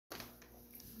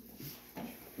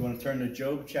You want to turn to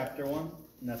Job chapter 1?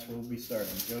 And that's where we'll be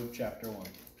starting. Job chapter 1.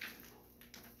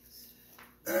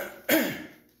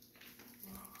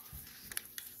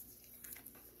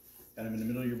 Kind of in the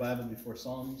middle of your Bible before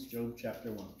Psalms, Job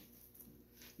chapter 1.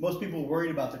 Most people are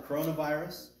worried about the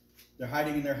coronavirus. They're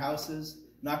hiding in their houses,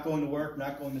 not going to work,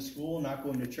 not going to school, not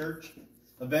going to church.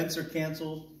 Events are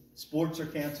canceled. Sports are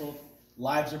canceled.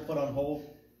 Lives are put on hold.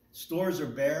 Stores are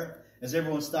bare as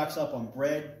everyone stocks up on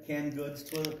bread, canned goods,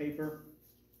 toilet paper.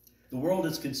 The world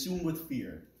is consumed with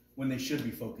fear when they should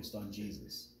be focused on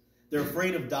Jesus. They're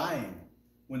afraid of dying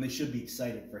when they should be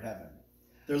excited for heaven.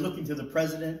 They're looking to the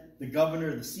president, the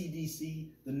governor, the CDC,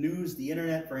 the news, the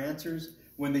internet for answers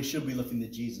when they should be looking to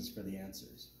Jesus for the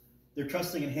answers. They're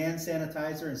trusting in hand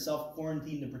sanitizer and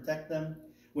self-quarantine to protect them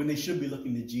when they should be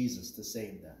looking to Jesus to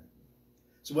save them.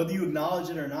 So whether you acknowledge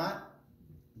it or not,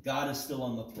 God is still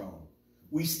on the throne.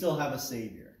 We still have a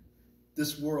Savior.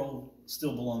 This world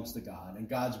still belongs to God, and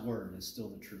God's word is still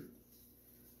the truth.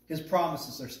 His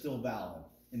promises are still valid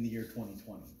in the year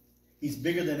 2020. He's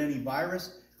bigger than any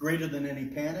virus, greater than any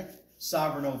panic,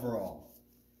 sovereign over all.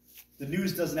 The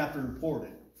news doesn't have to report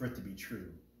it for it to be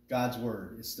true. God's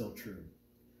word is still true.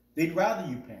 They'd rather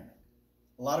you panic.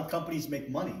 A lot of companies make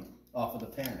money off of the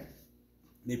panic.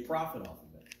 They profit off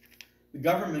of it. The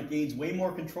government gains way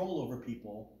more control over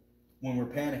people when we're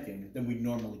panicking than we'd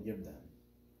normally give them.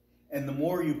 And the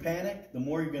more you panic, the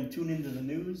more you're going to tune into the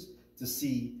news to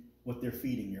see what they're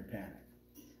feeding your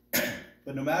panic.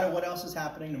 But no matter what else is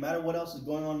happening, no matter what else is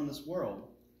going on in this world,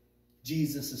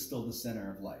 Jesus is still the center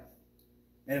of life.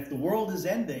 And if the world is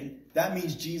ending, that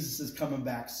means Jesus is coming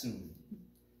back soon.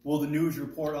 Will the news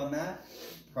report on that?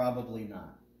 Probably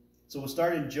not. So we'll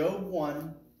start in Job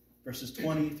 1, verses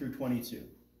 20 through 22.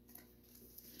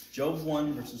 Job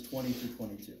 1, verses 20 through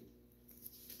 22.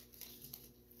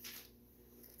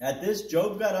 At this,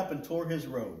 Job got up and tore his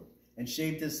robe and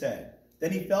shaved his head.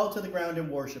 Then he fell to the ground in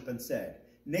worship and said,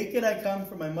 "Naked I come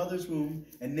from my mother's womb,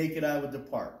 and naked I will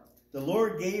depart. The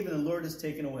Lord gave, and the Lord has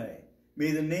taken away. May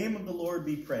the name of the Lord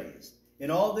be praised." In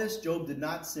all this, Job did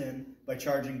not sin by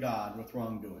charging God with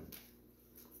wrongdoing.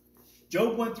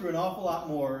 Job went through an awful lot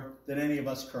more than any of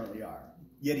us currently are,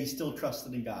 yet he still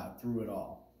trusted in God through it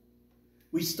all.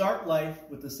 We start life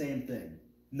with the same thing,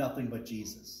 nothing but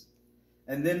Jesus.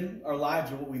 And then our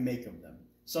lives are what we make of them.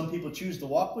 Some people choose to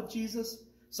walk with Jesus.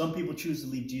 Some people choose to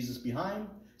leave Jesus behind.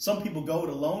 Some people go it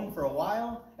alone for a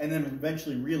while and then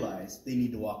eventually realize they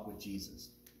need to walk with Jesus.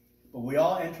 But we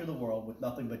all enter the world with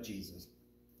nothing but Jesus.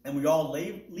 And we all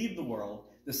leave the world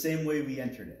the same way we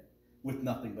entered it, with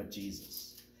nothing but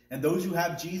Jesus. And those who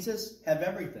have Jesus have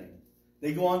everything.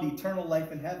 They go on to eternal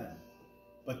life in heaven.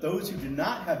 But those who do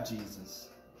not have Jesus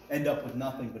end up with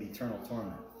nothing but eternal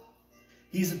torment.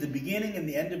 He's at the beginning and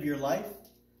the end of your life,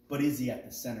 but is he at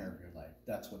the center of your life?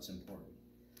 That's what's important.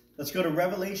 Let's go to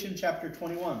Revelation chapter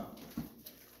 21.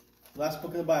 Last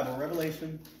book of the Bible,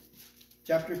 Revelation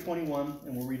chapter 21,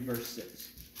 and we'll read verse 6.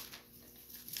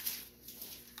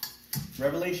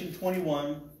 Revelation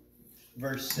 21,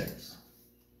 verse 6.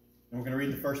 And we're going to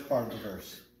read the first part of the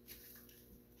verse.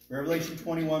 Revelation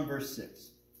 21, verse 6.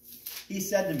 He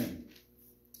said to me,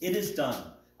 "It is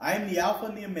done. I am the Alpha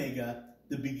and the Omega,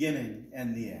 the beginning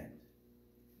and the end."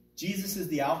 Jesus is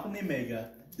the Alpha and the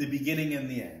Omega, the beginning and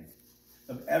the end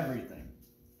of everything.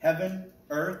 Heaven,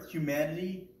 earth,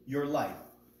 humanity, your life.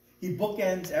 He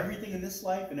bookends everything in this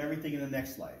life and everything in the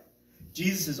next life.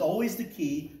 Jesus is always the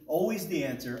key, always the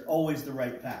answer, always the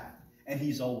right path. And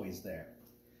he's always there.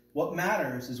 What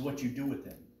matters is what you do with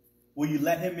him. Will you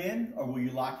let him in or will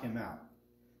you lock him out?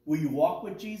 Will you walk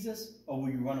with Jesus or will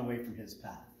you run away from his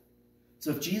path?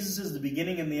 So if Jesus is the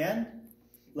beginning and the end,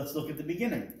 let's look at the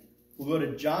beginning. We'll go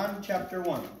to John chapter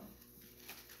 1.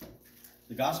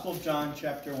 The Gospel of John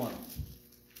chapter 1.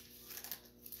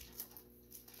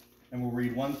 And we'll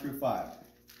read 1 through 5.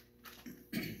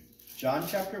 John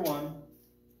chapter 1,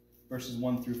 verses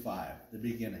 1 through 5, the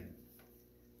beginning.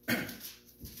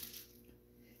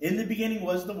 In the beginning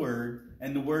was the Word,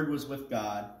 and the Word was with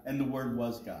God, and the Word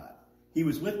was God. He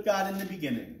was with God in the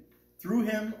beginning. Through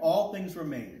him all things were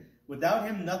made. Without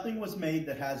him nothing was made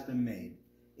that has been made.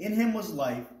 In him was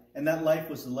life, and that life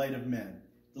was the light of men.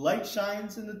 The light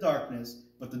shines in the darkness,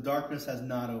 but the darkness has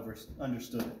not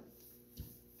understood it.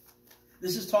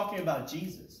 This is talking about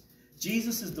Jesus.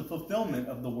 Jesus is the fulfillment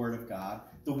of the Word of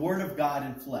God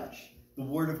in flesh, the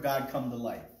Word of God come to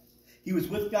life. He was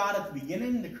with God at the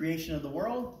beginning, the creation of the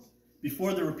world.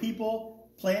 Before there were people,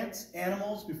 plants,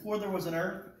 animals, before there was an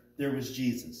earth, there was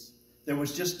Jesus. There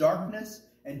was just darkness,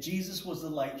 and Jesus was the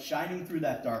light shining through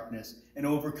that darkness and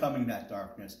overcoming that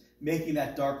darkness, making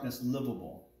that darkness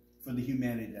livable for the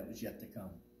humanity that was yet to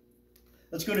come.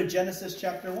 Let's go to Genesis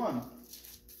chapter 1,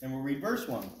 and we'll read verse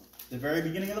 1, the very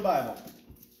beginning of the Bible.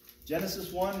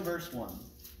 Genesis 1, verse 1.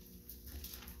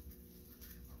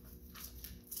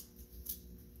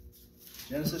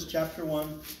 Genesis chapter 1,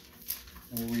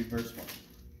 and we'll read verse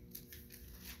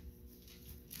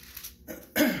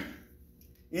 1.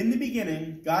 In the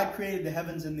beginning, God created the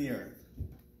heavens and the earth.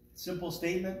 Simple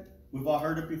statement. We've all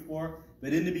heard it before.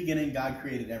 But in the beginning, God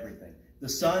created everything. The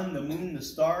sun, the moon, the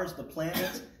stars, the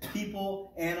planets,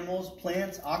 people, animals,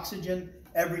 plants, oxygen,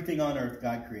 everything on earth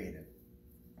God created.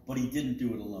 But he didn't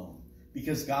do it alone,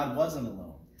 because God wasn't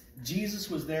alone.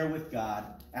 Jesus was there with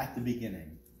God at the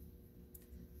beginning.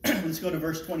 Let's go to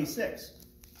verse 26.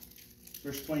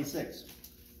 Verse 26.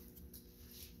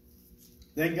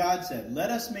 Then God said,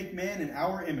 "Let us make man in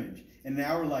our image and in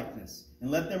our likeness, and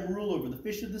let them rule over the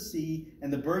fish of the sea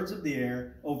and the birds of the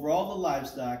air, over all the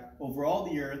livestock, over all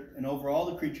the earth, and over all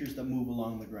the creatures that move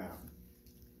along the ground."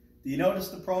 Do you notice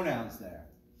the pronouns there?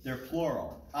 They're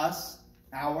plural. Us,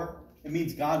 our. It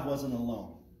means God wasn't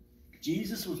alone.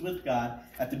 Jesus was with God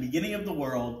at the beginning of the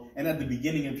world and at the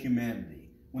beginning of humanity.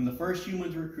 When the first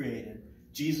humans were created,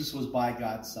 Jesus was by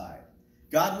God's side.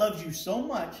 God loves you so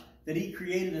much that he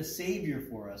created a Savior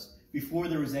for us before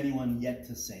there was anyone yet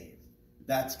to save.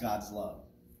 That's God's love.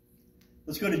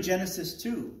 Let's go to Genesis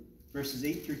 2, verses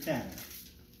 8 through 10.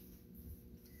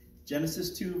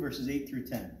 Genesis 2, verses 8 through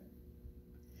 10.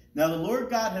 Now the Lord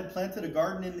God had planted a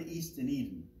garden in the east in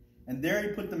Eden, and there he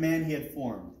put the man he had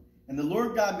formed. And the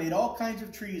Lord God made all kinds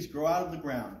of trees grow out of the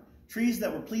ground, trees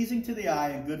that were pleasing to the eye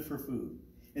and good for food.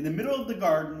 In the middle of the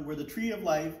garden were the tree of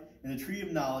life and the tree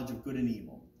of knowledge of good and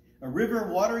evil. A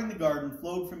river watering the garden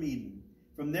flowed from Eden.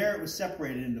 From there it was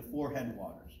separated into 4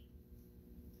 headwaters.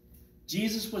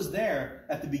 Jesus was there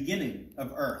at the beginning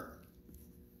of earth.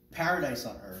 Paradise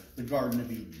on earth, the Garden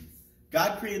of Eden.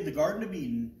 God created the Garden of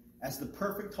Eden as the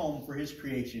perfect home for his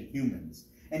creation, humans.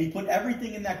 And he put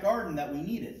everything in that garden that we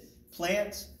needed.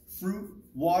 Plants, fruit,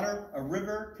 water, a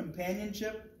river,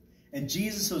 companionship. And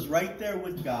Jesus was right there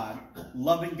with God,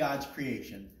 loving God's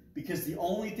creation. Because the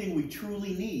only thing we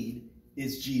truly need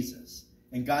is Jesus.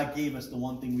 And God gave us the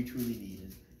one thing we truly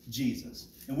needed, Jesus.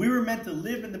 And we were meant to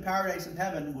live in the paradise of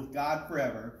heaven with God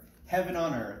forever, heaven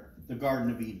on earth, the Garden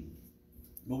of Eden.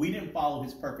 But we didn't follow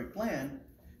his perfect plan,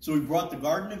 so we brought the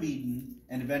Garden of Eden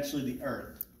and eventually the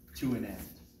earth to an end.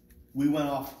 We went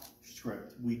off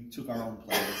script. We took our own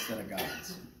plan instead of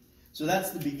God's. So that's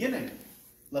the beginning.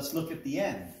 Let's look at the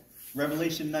end.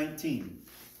 Revelation 19.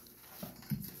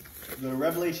 Go to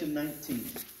Revelation 19.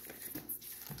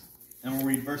 And we'll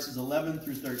read verses 11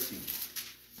 through 13.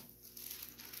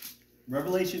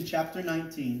 Revelation chapter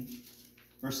 19,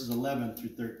 verses 11 through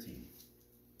 13.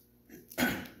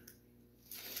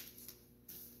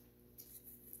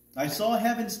 I saw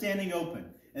heaven standing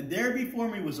open, and there before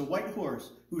me was a white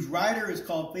horse, whose rider is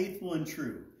called Faithful and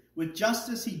True. With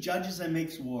justice he judges and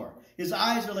makes war. His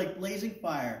eyes are like blazing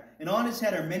fire, and on his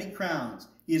head are many crowns.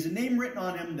 He has a name written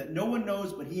on him that no one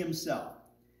knows but he himself.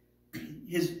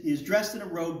 He is dressed in a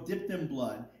robe dipped in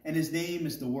blood, and his name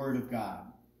is the Word of God.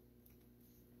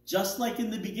 Just like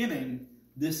in the beginning,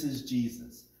 this is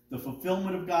Jesus, the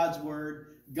fulfillment of God's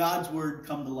word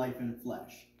come to life in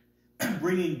flesh,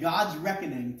 bringing God's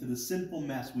reckoning to the sinful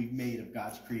mess we've made of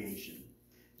God's creation.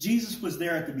 Jesus was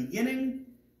there at the beginning,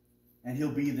 and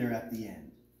he'll be there at the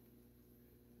end.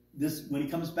 When he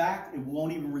comes back, it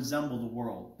won't even resemble the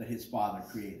world that his Father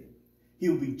created. He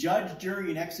will be judge, jury,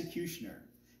 and executioner.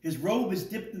 His robe is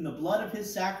dipped in the blood of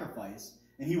his sacrifice,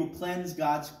 and he will cleanse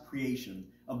God's creation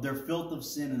of their filth of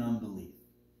sin and unbelief.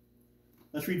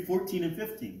 Let's read 14 and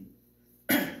 15.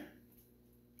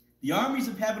 The armies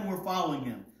of heaven were following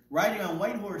him, riding on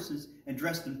white horses and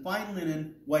dressed in fine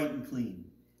linen, white and clean.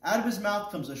 Out of his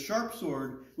mouth comes a sharp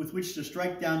sword with which to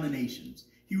strike down the nations.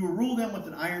 He will rule them with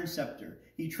an iron scepter.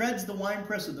 He treads the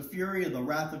winepress of the fury of the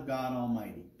wrath of God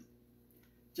Almighty.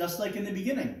 Just like in the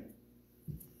beginning.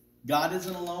 God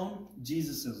isn't alone,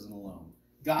 Jesus isn't alone.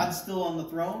 God's still on the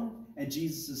throne, and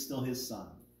Jesus is still his son.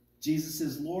 Jesus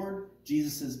is Lord,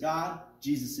 Jesus is God,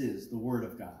 Jesus is the Word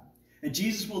of God. And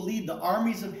Jesus will lead the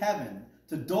armies of heaven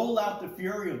to dole out the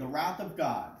fury of the wrath of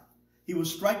God. He will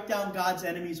strike down God's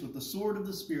enemies with the sword of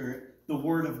the Spirit, the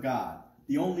Word of God,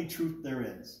 the only truth there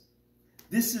is.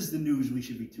 This is the news we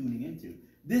should be tuning into.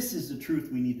 This is the truth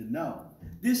we need to know.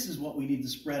 This is what we need to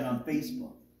spread on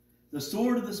Facebook. The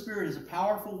sword of the Spirit is a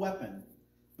powerful weapon,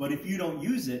 but if you don't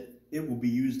use it, it will be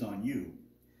used on you.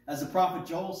 As the prophet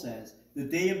Joel says, the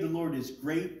day of the Lord is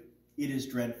great, it is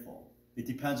dreadful. It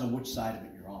depends on which side of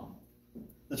it you're on.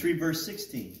 Let's read verse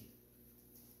 16.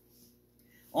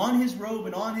 On his robe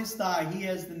and on his thigh he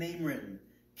has the name written,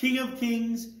 King of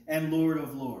Kings and Lord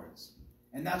of Lords.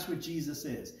 And that's what Jesus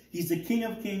is. He's the King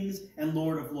of kings and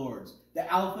Lord of lords,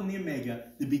 the Alpha and the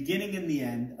Omega, the beginning and the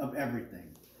end of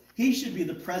everything. He should be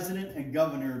the president and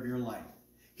governor of your life.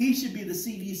 He should be the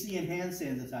CDC and hand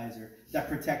sanitizer that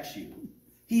protects you.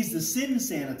 He's the sin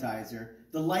sanitizer,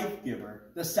 the life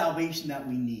giver, the salvation that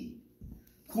we need.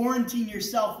 Quarantine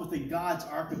yourself within God's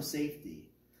ark of safety.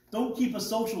 Don't keep a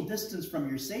social distance from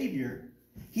your Savior.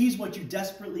 He's what you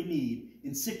desperately need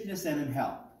in sickness and in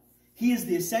health. He is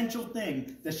the essential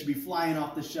thing that should be flying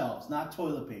off the shelves, not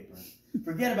toilet paper.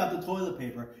 Forget about the toilet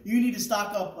paper. You need to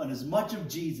stock up on as much of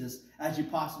Jesus as you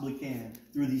possibly can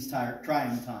through these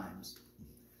trying times.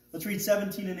 Let's read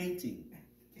 17 and 18.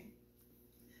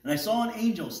 And I saw an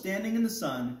angel standing in the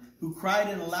sun who cried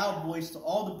in a loud voice to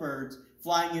all the birds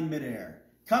flying in midair,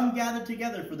 "Come gather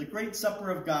together for the great supper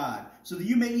of God, so that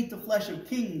you may eat the flesh of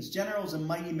kings, generals, and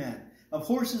mighty men, of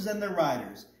horses and their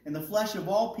riders, and the flesh of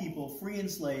all people, free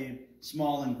and slave,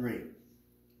 small and great."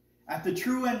 At the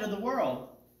true end of the world,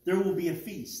 there will be a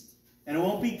feast. And it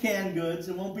won't be canned goods,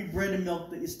 it won't be bread and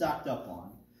milk that you stocked up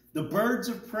on. The birds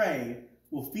of prey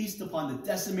will feast upon the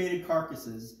decimated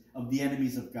carcasses of the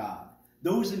enemies of God,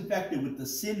 those infected with the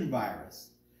sin virus,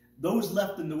 those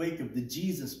left in the wake of the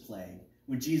Jesus plague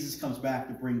when Jesus comes back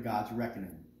to bring God's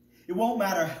reckoning. It won't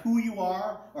matter who you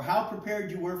are or how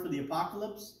prepared you were for the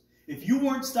apocalypse. If you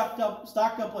weren't stocked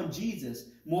up on Jesus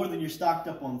more than you're stocked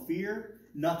up on fear,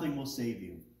 nothing will save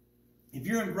you. If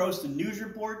you're engrossed in news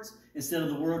reports instead of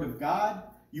the Word of God,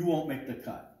 you won't make the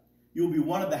cut. You'll be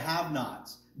one of the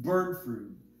have-nots, bird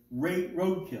food,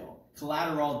 roadkill,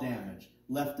 collateral damage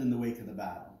left in the wake of the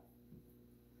battle.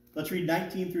 Let's read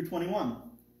 19 through 21.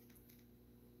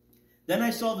 Then I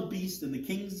saw the beast and the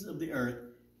kings of the earth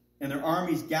and their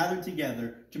armies gathered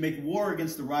together to make war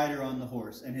against the rider on the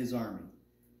horse and his army.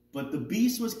 But the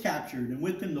beast was captured, and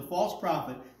with him the false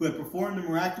prophet who had performed the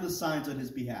miraculous signs on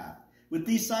his behalf. With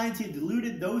these signs he had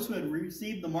deluded those who had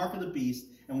received the mark of the beast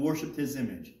and worshipped his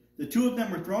image. The two of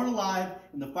them were thrown alive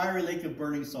in the fiery lake of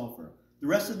burning sulfur. The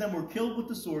rest of them were killed with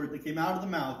the sword that came out of the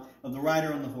mouth of the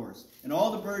rider on the horse, and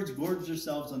all the birds gorged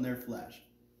themselves on their flesh.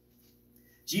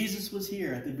 Jesus was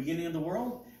here at the beginning of the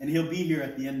world, and he'll be here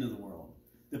at the end of the world.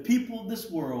 The people of this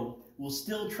world will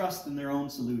still trust in their own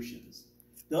solutions.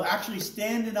 They'll actually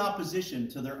stand in opposition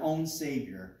to their own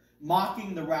Savior,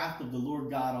 mocking the wrath of the Lord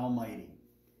God Almighty.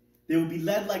 They will be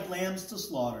led like lambs to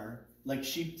slaughter, like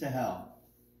sheep to hell,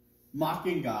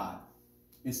 mocking God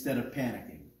instead of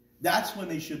panicking. That's when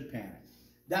they should panic.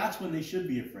 That's when they should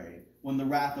be afraid, when the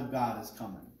wrath of God is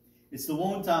coming. It's the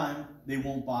one time they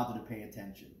won't bother to pay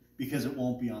attention, because it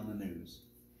won't be on the news.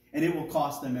 And it will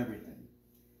cost them everything.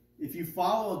 If you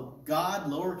follow a God,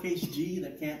 lowercase g,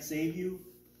 that can't save you,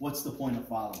 what's the point of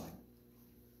following?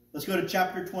 Let's go to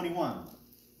chapter 21.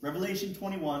 Revelation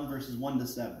 21, verses 1 to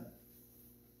 7.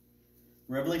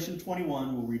 Revelation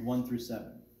 21, we'll read 1 through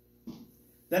 7.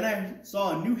 Then I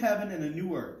saw a new heaven and a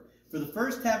new earth, for the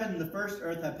first heaven and the first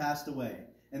earth had passed away,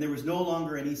 and there was no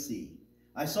longer any sea.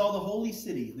 I saw the holy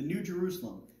city, the new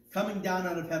Jerusalem, coming down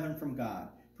out of heaven from God,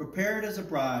 prepared as a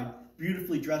bride,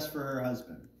 beautifully dressed for her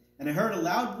husband. And I heard a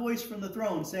loud voice from the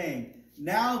throne saying,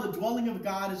 "Now the dwelling of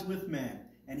God is with men,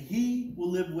 and he will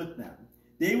live with them.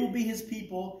 They will be his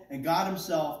people, and God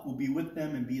himself will be with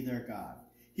them and be their God.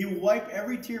 He will wipe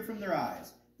every tear from their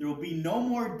eyes. There will be no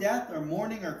more death or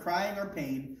mourning or crying or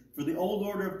pain, for the old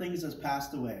order of things has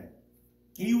passed away."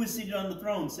 He who was seated on the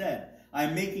throne said, "I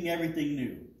am making everything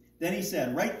new." Then he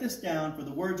said, "Write this down, for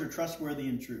the words are trustworthy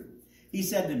and true." He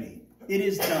said to me, "It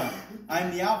is done. I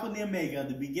am the Alpha and the Omega,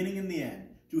 the beginning and the end.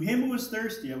 To him who is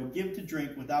thirsty I will give to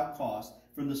drink without cost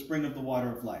from the spring of the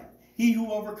water of life. He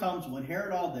who overcomes will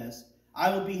inherit all this.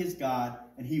 I will be his God,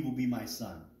 and he will be my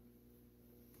son."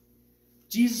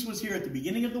 Jesus was here at the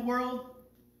beginning of the world,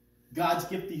 God's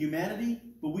gift to humanity,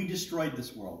 but we destroyed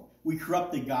this world. We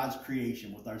corrupted God's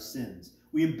creation with our sins.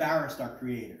 We embarrassed our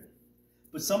Creator.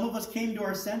 But some of us came to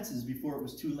our senses before it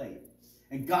was too late,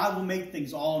 and God will make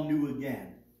things all new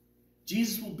again.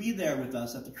 Jesus will be there with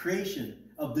us at the creation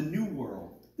of the new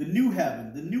world, the new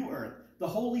heaven, the new earth, the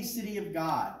holy city of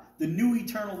God, the new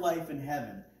eternal life in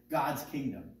heaven, God's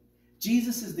kingdom.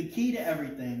 Jesus is the key to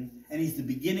everything, and he's the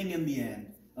beginning and the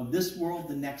end of this world,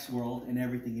 the next world, and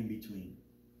everything in between.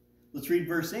 Let's read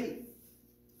verse 8.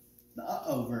 The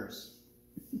uh-oh verse.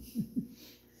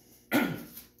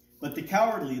 "But the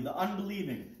cowardly, the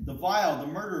unbelieving, the vile,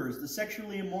 the murderers, the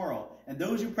sexually immoral, and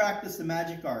those who practice the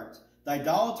magic arts, the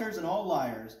idolaters and all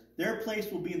liars, their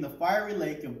place will be in the fiery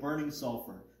lake of burning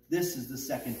sulfur. This is the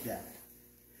second death."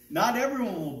 Not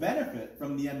everyone will benefit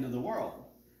from the end of the world.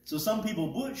 So some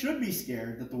people should be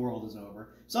scared that the world is over.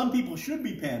 Some people should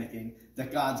be panicking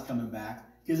that God's coming back,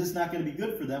 because it's not going to be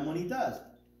good for them when he does.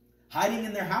 Hiding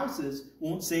in their houses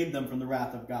won't save them from the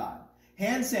wrath of God.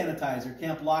 Hand sanitizer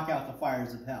can't block out the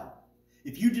fires of hell.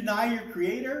 If you deny your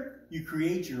Creator, you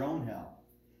create your own hell.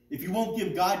 If you won't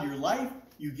give God your life,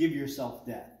 you give yourself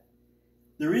death.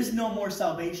 There is no more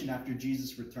salvation after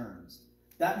Jesus returns.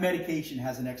 That medication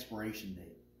has an expiration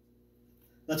date.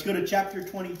 Let's go to chapter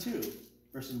 22,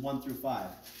 verses 1 through 5.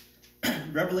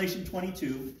 Revelation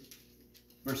 22,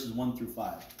 verses 1 through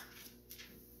 5.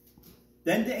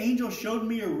 Then the angel showed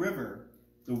me a river,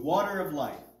 the water of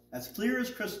life, as clear as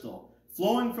crystal,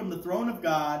 flowing from the throne of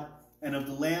God and of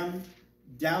the Lamb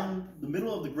down the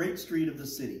middle of the great street of the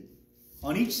city.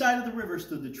 On each side of the river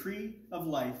stood the tree of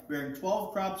life, bearing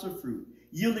 12 crops of fruit,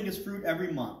 yielding its fruit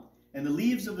every month. And the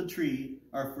leaves of the tree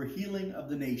are for healing of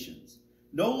the nations.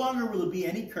 No longer will there be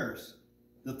any curse.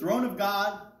 The throne of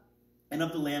God and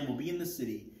of the Lamb will be in the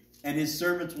city, and his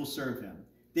servants will serve him.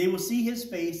 They will see his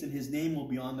face, and his name will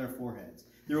be on their foreheads.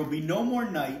 There will be no more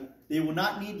night. They will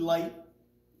not need light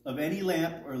of any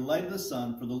lamp or light of the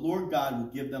sun, for the Lord God will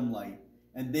give them light,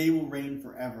 and they will reign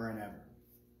forever and ever.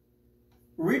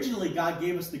 Originally, God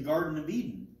gave us the Garden of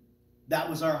Eden. That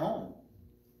was our home.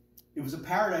 It was a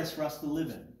paradise for us to live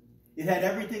in. It had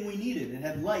everything we needed. It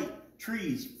had light,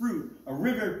 trees, fruit, a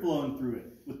river flowing through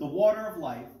it with the water of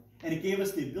life, and it gave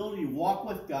us the ability to walk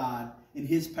with God in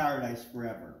his paradise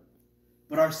forever.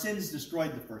 But our sins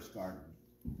destroyed the first garden.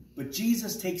 But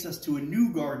Jesus takes us to a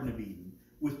new Garden of Eden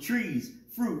with trees,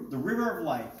 fruit, the river of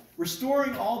life,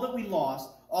 restoring all that we lost,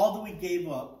 all that we gave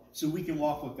up, so we can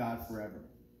walk with God forever.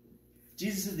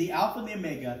 Jesus is the Alpha and the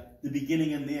Omega, the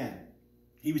beginning and the end.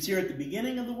 He was here at the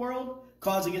beginning of the world,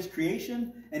 causing its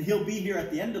creation, and he'll be here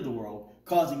at the end of the world,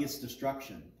 causing its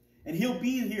destruction. And he'll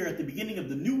be here at the beginning of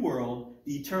the new world,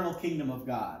 the eternal kingdom of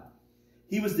God.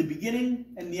 He was the beginning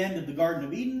and the end of the Garden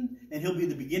of Eden, and he'll be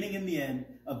the beginning and the end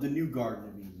of the new Garden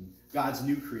of Eden, God's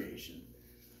new creation.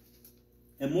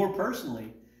 And more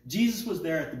personally, Jesus was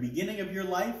there at the beginning of your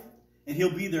life, and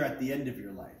he'll be there at the end of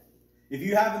your life. If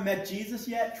you haven't met Jesus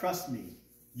yet, trust me,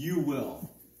 you will.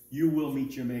 You will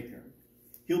meet your Maker.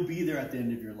 He'll be there at the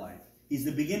end of your life. He's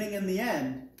the beginning and the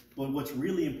end, but what's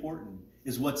really important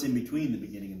is what's in between the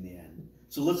beginning and the end.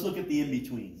 So let's look at the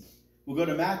in-between. We'll go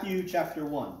to Matthew chapter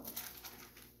 1.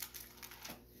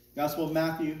 Gospel of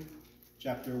Matthew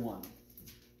chapter 1.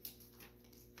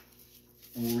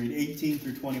 And we'll read 18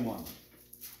 through 21.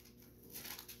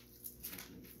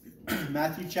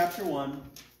 Matthew chapter 1,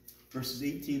 verses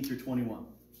 18 through 21.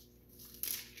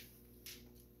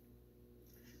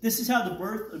 This is how the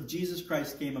birth of Jesus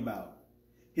Christ came about.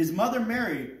 His mother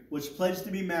Mary was pledged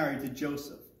to be married to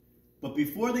Joseph. But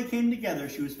before they came together,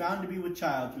 she was found to be with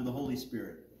child through the Holy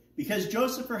Spirit. Because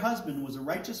Joseph, her husband, was a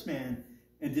righteous man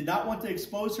and did not want to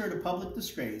expose her to public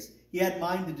disgrace, he had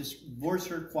mind to divorce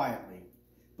her quietly.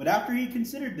 But after he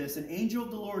considered this, an angel of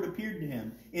the Lord appeared to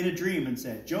him in a dream and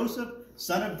said, Joseph,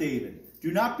 son of David,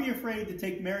 do not be afraid to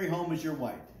take Mary home as your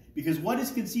wife, because what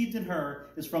is conceived in her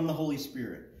is from the Holy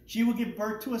Spirit. She will give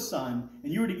birth to a son,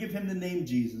 and you are to give him the name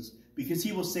Jesus, because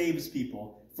he will save his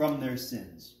people from their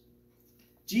sins.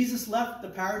 Jesus left the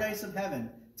paradise of heaven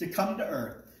to come to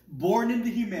earth, born into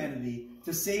humanity,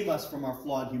 to save us from our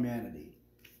flawed humanity.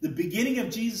 The beginning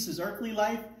of Jesus' earthly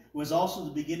life was also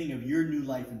the beginning of your new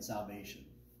life and salvation.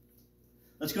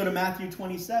 Let's go to Matthew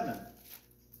 27.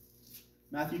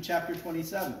 Matthew chapter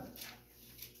 27.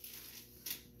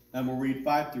 And we'll read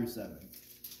 5 through 7.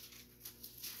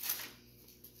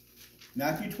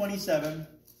 Matthew 27,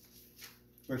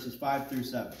 verses 5 through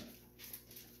 7.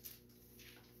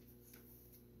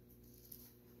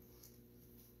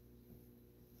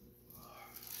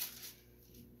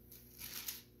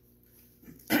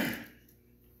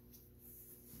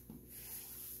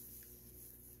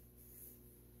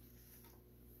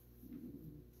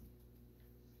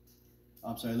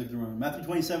 I'm sorry, I looked wrong. Matthew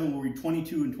 27, we'll read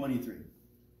 22 and 23.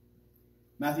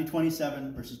 Matthew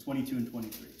 27, verses 22 and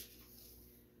 23.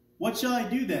 What shall I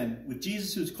do then with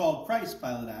Jesus who is called Christ?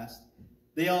 Pilate asked.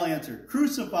 They all answered,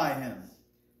 Crucify him.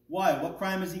 Why? What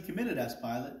crime has he committed? Asked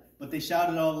Pilate. But they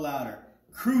shouted all the louder,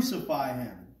 Crucify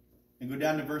him. And go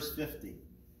down to verse 50.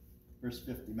 Verse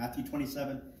 50. Matthew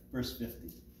 27, verse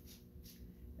 50.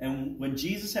 And when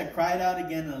Jesus had cried out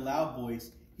again in a loud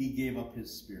voice, he gave up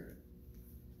his spirit.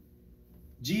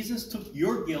 Jesus took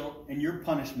your guilt and your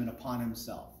punishment upon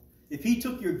himself. If he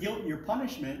took your guilt and your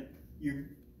punishment, your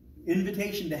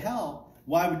invitation to hell,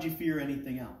 why would you fear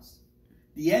anything else?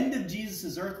 The end of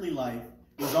Jesus' earthly life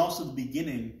was also the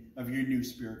beginning of your new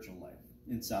spiritual life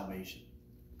in salvation.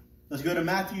 Let's go to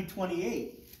Matthew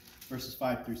 28, verses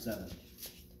 5 through 7.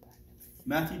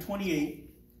 Matthew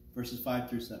 28, verses 5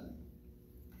 through 7.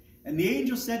 And the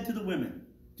angel said to the women,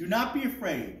 Do not be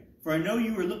afraid, for I know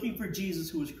you are looking for Jesus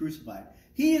who was crucified.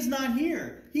 He is not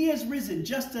here. He has risen,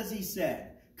 just as he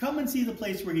said. Come and see the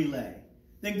place where he lay.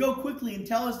 Then go quickly and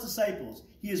tell his disciples,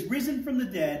 he is risen from the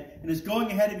dead and is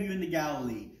going ahead of you into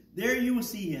Galilee. There you will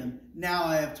see him. Now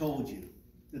I have told you."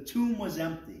 The tomb was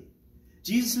empty.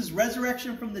 Jesus'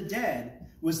 resurrection from the dead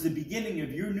was the beginning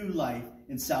of your new life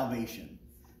and salvation.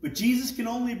 But Jesus can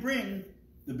only bring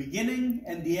the beginning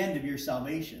and the end of your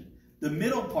salvation. The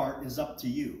middle part is up to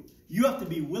you. You have to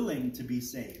be willing to be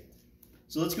saved.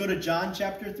 So let's go to John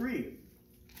chapter 3.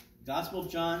 Gospel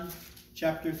of John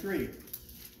chapter 3.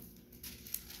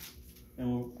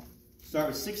 And we'll start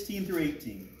with 16 through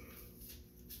 18.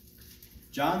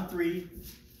 John 3,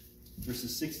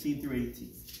 verses 16 through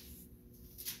 18.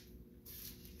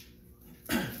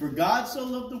 "For God so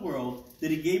loved the world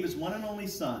that he gave his one and only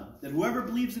Son, that whoever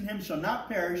believes in him shall not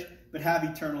perish, but have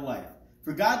eternal life.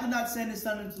 For God did not send his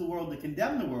Son into the world to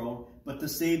condemn the world, but to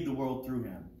save the world through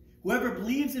him. Whoever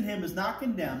believes in him is not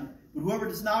condemned, but whoever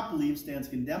does not believe stands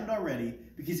condemned already,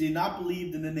 because he had not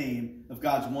believed in the name of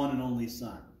God's one and only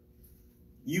Son."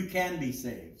 You can be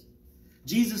saved.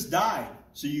 Jesus died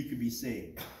so you could be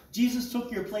saved. Jesus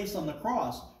took your place on the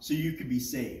cross so you could be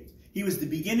saved. He was the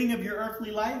beginning of your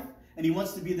earthly life, and he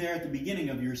wants to be there at the beginning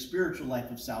of your spiritual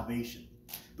life of salvation.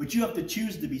 But you have to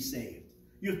choose to be saved.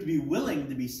 You have to be willing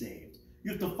to be saved.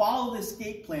 You have to follow the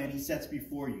escape plan he sets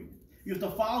before you. You have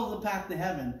to follow the path to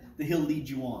heaven that he'll lead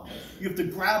you on. You have to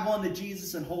grab onto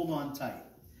Jesus and hold on tight.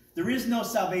 There is no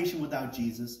salvation without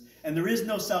Jesus, and there is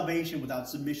no salvation without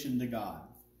submission to God.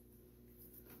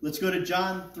 Let's go to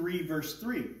John 3, verse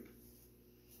 3.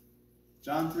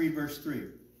 John 3, verse 3.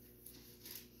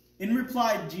 In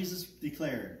reply, Jesus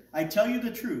declared, "I tell you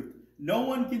the truth, no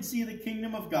one can see the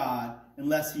kingdom of God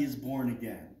unless he is born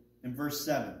again." In verse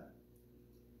 7.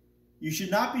 "You should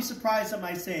not be surprised at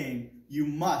my saying, you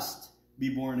must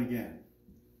be born again."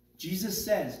 Jesus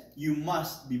says, you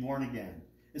must be born again.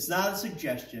 It's not a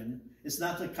suggestion. It's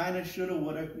not the kind of shoulda,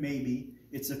 woulda, maybe.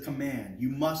 It's a command. You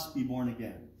must be born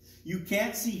again. You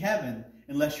can't see heaven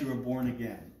unless you are born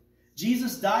again.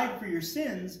 Jesus died for your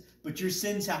sins, but your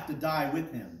sins have to die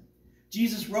with him.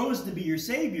 Jesus rose to be your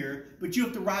Savior, but you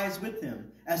have to rise with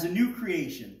him as a new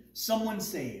creation, someone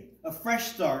saved, a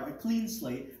fresh start, a clean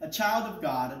slate, a child of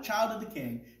God, a child of the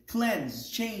King,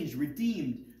 cleansed, changed,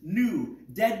 redeemed, new,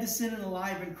 dead to sin and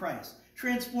alive in Christ,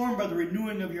 transformed by the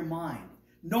renewing of your mind,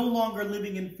 no longer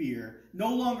living in fear,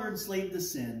 no longer enslaved to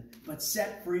sin, but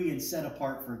set free and set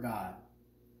apart for God.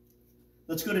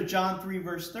 Let's go to John 3,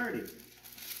 verse 30.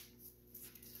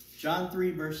 John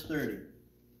 3, verse 30.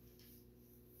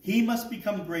 "He must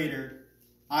become greater,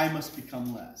 I must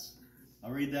become less."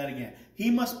 I'll read that again.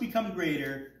 "He must become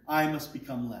greater, I must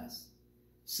become less."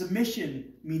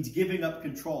 Submission means giving up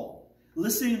control.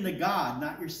 Listening to God,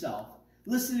 not yourself.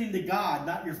 Listening to God,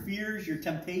 not your fears, your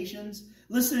temptations.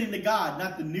 Listening to God,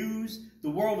 not the news, the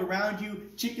world around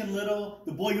you, Chicken Little,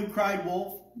 the boy who cried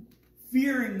wolf.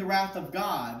 Fearing the wrath of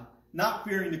God, not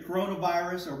fearing the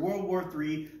coronavirus or World War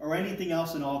III or anything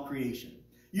else in all creation.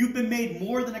 You've been made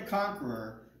more than a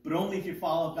conqueror, but only if you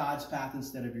follow God's path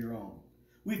instead of your own.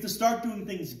 We have to start doing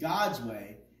things God's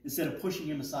way instead of pushing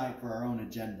him aside for our own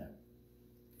agenda.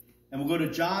 And we'll go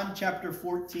to John chapter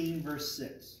 14, verse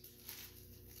 6.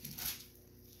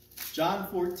 John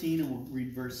 14, and we'll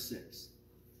read verse 6.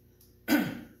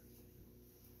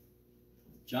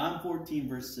 John 14,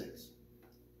 verse 6.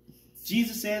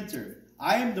 Jesus answered,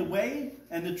 "I am the way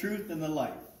and the truth and the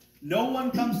life. No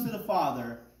one comes to the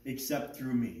Father except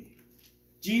through me."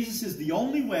 Jesus is the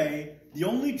only way, the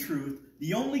only truth,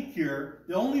 the only cure,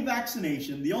 the only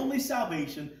vaccination, the only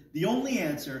salvation, the only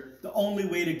answer, the only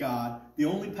way to God, the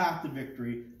only path to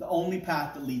victory, the only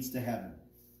path that leads to heaven.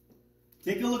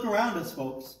 Take a look around us,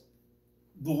 folks.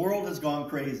 The world has gone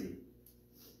crazy.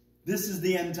 This is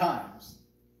the end times.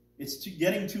 It's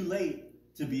getting too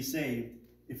late to be saved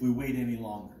if we wait any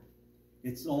longer.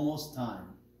 It's almost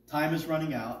time. Time is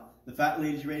running out. The fat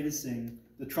lady's ready to sing.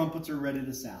 The trumpets are ready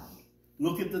to sound.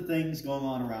 Look at the things going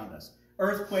on around us.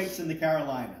 Earthquakes in the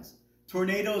Carolinas.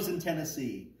 Tornadoes in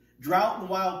Tennessee. Drought and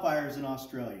wildfires in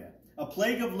Australia. A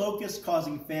plague of locusts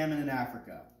causing famine in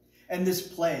Africa. And this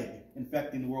plague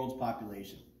infecting the world's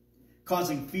population.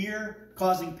 Causing fear,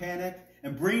 causing panic,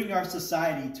 and bringing our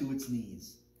society to its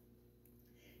knees.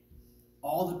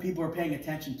 All that people are paying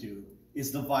attention to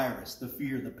is the virus, the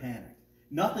fear, the panic.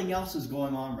 Nothing else is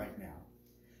going on right now.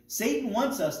 Satan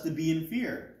wants us to be in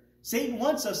fear. Satan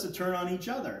wants us to turn on each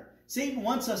other. Satan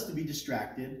wants us to be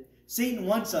distracted. Satan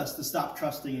wants us to stop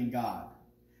trusting in God.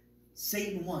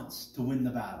 Satan wants to win the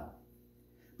battle.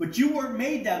 But you weren't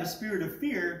made to have a spirit of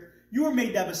fear. You were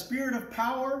made to have a spirit of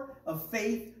power, of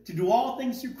faith, to do all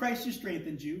things through Christ who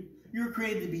strengthens you. You were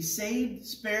created to be saved,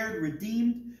 spared,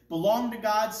 redeemed, belong to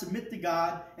God, submit to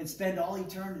God, and spend all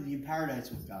eternity in paradise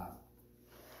with God.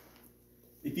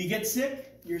 If you get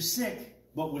sick, you're sick,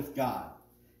 but with God.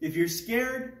 If you're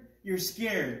scared,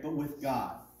 but with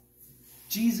God.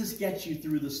 Jesus gets you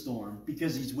through the storm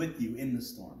because he's with you in the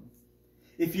storm.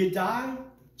 If you die,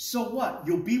 so what?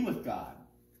 You'll be with God,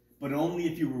 but only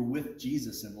if you were with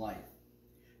Jesus in life.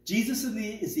 Jesus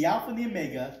is the Alpha and the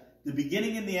Omega, the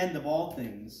beginning and the end of all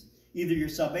things, either your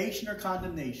salvation or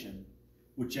condemnation,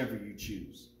 whichever you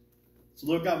choose. So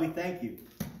Lord God, we thank you.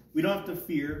 We don't have to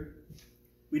fear.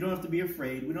 We don't have to be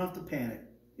afraid. We don't have to panic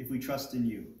if we trust in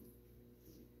you.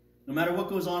 No matter what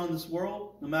goes on in this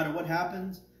world, no matter what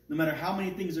happens, no matter how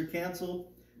many things are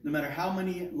canceled, no matter how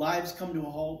many lives come to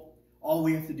a halt, all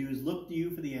we have to do is look to you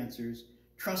for the answers,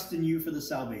 trust in you for the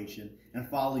salvation, and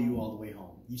follow you all the way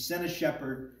home. You sent a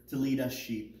shepherd to lead us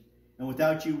sheep, and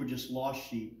without you, we're just lost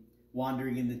sheep,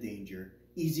 wandering into danger.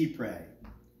 Easy prey.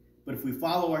 But if we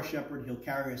follow our shepherd, he'll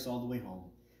carry us all the way home,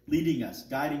 leading us,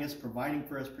 guiding us, providing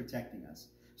for us, protecting us.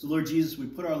 So Lord Jesus, we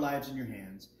put our lives in your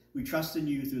hands. We trust in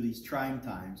you through these trying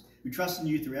times. We trust in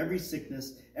you through every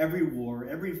sickness, every war,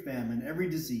 every famine, every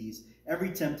disease,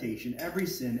 every temptation, every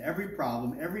sin, every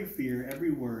problem, every fear,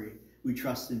 every worry. We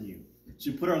trust in you.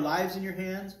 So we put our lives in your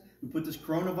hands. We put this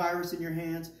coronavirus in your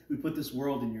hands. We put this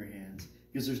world in your hands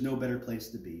because there's no better place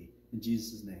to be. In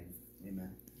Jesus' name, amen.